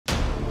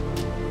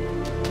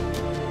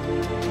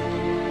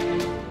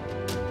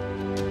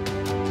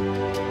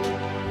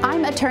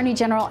Attorney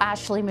General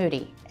Ashley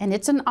Moody, and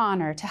it's an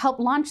honor to help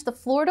launch the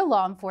Florida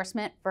Law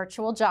Enforcement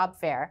Virtual Job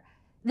Fair.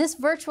 This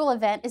virtual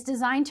event is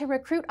designed to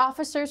recruit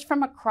officers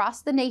from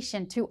across the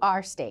nation to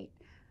our state.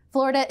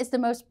 Florida is the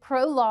most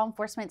pro-law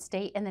enforcement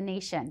state in the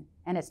nation,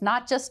 and it's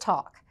not just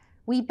talk.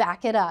 We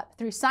back it up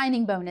through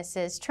signing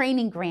bonuses,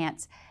 training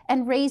grants,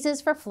 and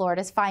raises for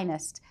Florida's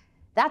finest.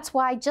 That's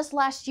why just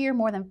last year,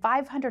 more than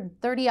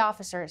 530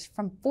 officers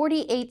from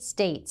 48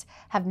 states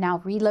have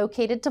now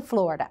relocated to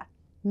Florida.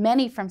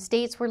 Many from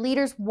states where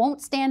leaders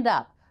won't stand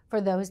up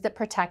for those that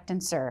protect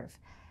and serve.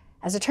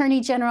 As Attorney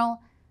General,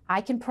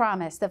 I can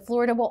promise that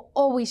Florida will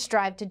always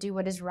strive to do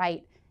what is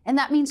right, and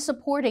that means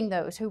supporting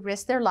those who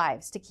risk their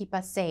lives to keep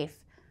us safe.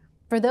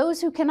 For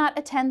those who cannot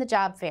attend the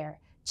job fair,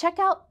 check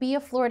out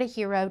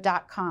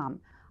beafloridahero.com,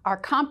 our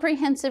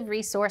comprehensive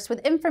resource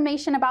with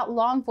information about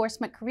law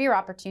enforcement career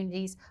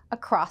opportunities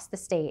across the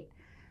state.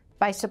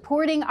 By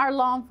supporting our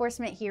law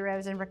enforcement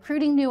heroes and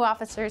recruiting new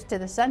officers to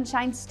the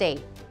Sunshine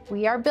State,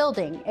 we are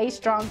building a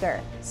stronger,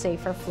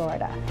 safer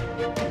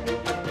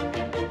Florida.